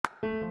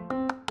Hello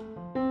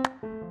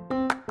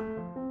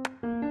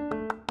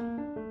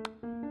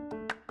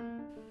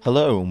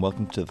and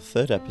welcome to the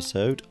third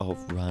episode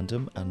of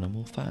Random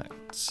Animal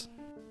Facts.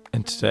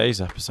 In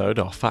today's episode,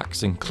 our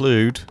facts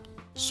include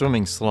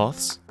swimming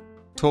sloths,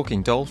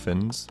 talking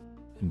dolphins,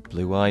 and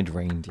blue-eyed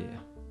reindeer.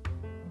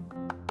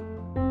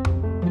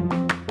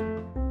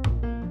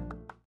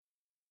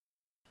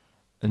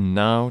 And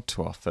now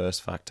to our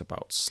first fact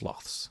about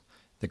sloths.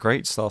 The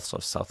great sloths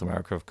of South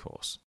America, of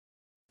course.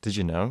 Did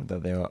you know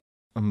that they are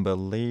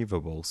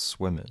unbelievable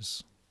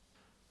swimmers?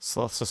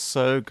 Sloths are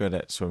so good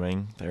at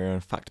swimming, they are in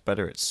fact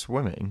better at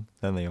swimming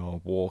than they are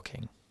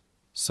walking.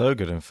 So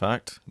good, in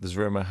fact, there's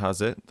rumour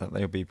has it that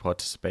they'll be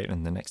participating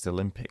in the next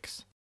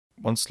Olympics.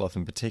 One sloth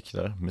in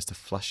particular, Mr.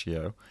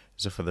 Flashio,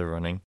 is up for the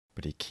running,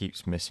 but he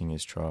keeps missing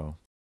his trial.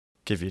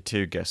 Give you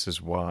two guesses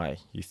why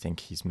you think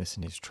he's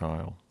missing his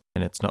trial.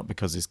 And it's not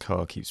because his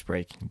car keeps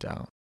breaking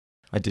down.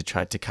 I did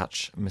try to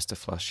catch Mr.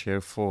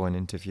 Flashio for an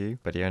interview,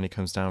 but he only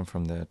comes down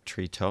from the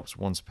treetops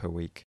once per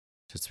week.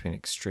 So it's been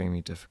extremely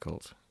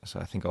difficult.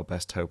 So I think our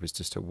best hope is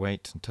just to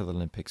wait until the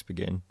Olympics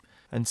begin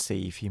and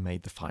see if he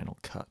made the final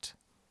cut.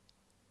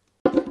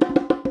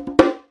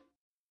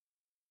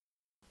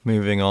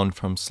 Moving on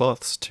from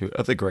sloths to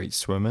other great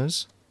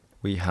swimmers,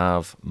 we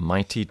have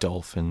mighty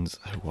dolphins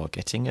who are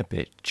getting a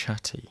bit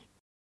chatty.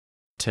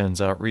 Turns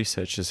out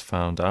researchers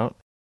found out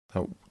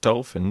that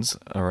dolphins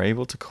are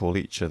able to call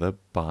each other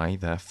by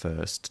their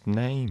first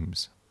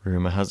names.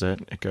 Rumour has it,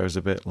 it goes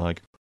a bit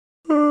like,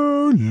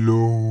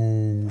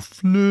 "Hello,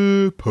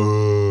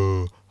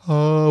 Flipper,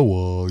 how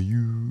are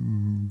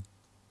you?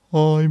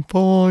 I'm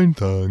fine,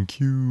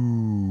 thank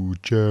you,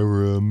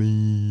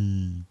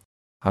 Jeremy."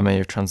 I may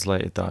have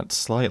translated that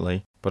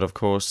slightly, but of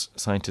course,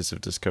 scientists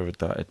have discovered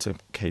that it's a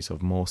case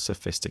of more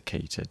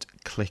sophisticated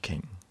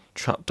clicking.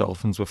 Trapped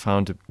dolphins were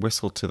found to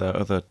whistle to their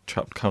other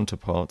trapped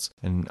counterparts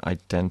in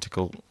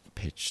identical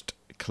pitched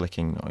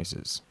clicking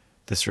noises.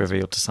 This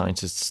revealed to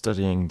scientists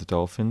studying the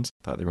dolphins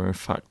that they were in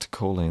fact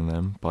calling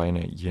them by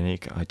a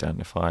unique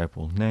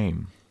identifiable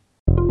name.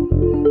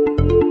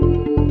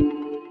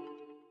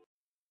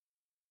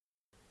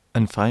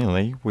 And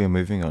finally, we are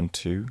moving on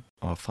to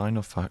our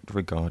final fact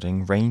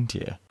regarding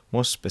reindeer.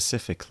 More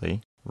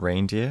specifically,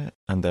 reindeer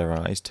and their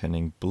eyes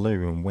turning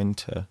blue in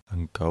winter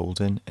and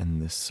golden in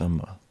the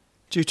summer.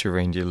 Due to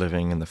reindeer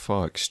living in the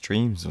far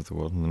extremes of the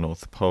world in the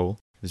North Pole,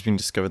 it has been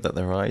discovered that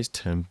their eyes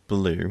turn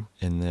blue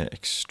in the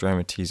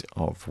extremities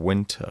of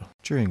winter.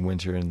 During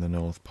winter in the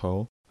North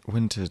Pole,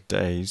 winter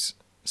days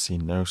see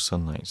no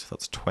sunlight, so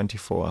that's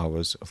 24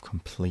 hours of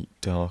complete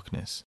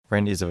darkness.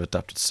 Reindeers have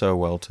adapted so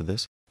well to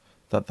this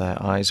that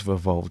their eyes have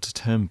evolved to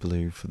turn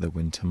blue for the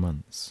winter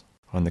months.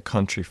 On the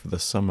contrary, for the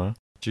summer,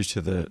 due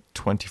to the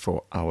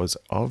 24 hours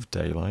of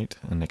daylight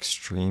and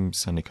extreme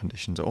sunny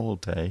conditions all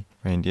day,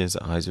 reindeers'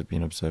 eyes have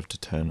been observed to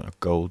turn a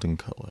golden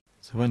colour.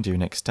 So when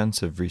doing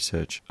extensive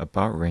research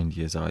about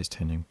reindeers' eyes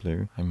turning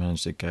blue, I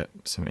managed to get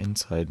some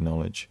inside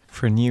knowledge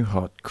for a new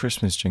hot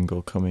Christmas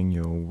jingle coming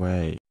your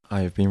way.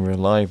 I have been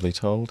reliably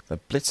told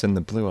that Blitzen the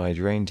blue-eyed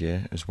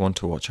reindeer is one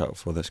to watch out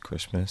for this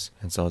Christmas,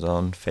 and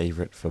Zardon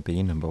favourite for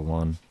being number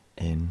one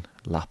in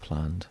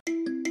Lapland.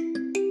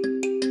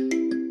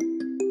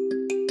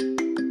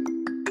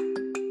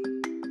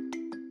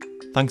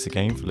 Thanks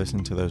again for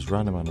listening to those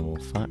random animal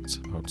facts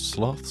about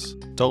sloths,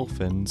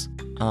 dolphins,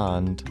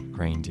 and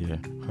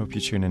reindeer. Hope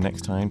you tune in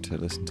next time to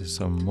listen to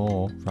some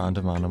more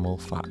random animal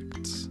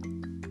facts.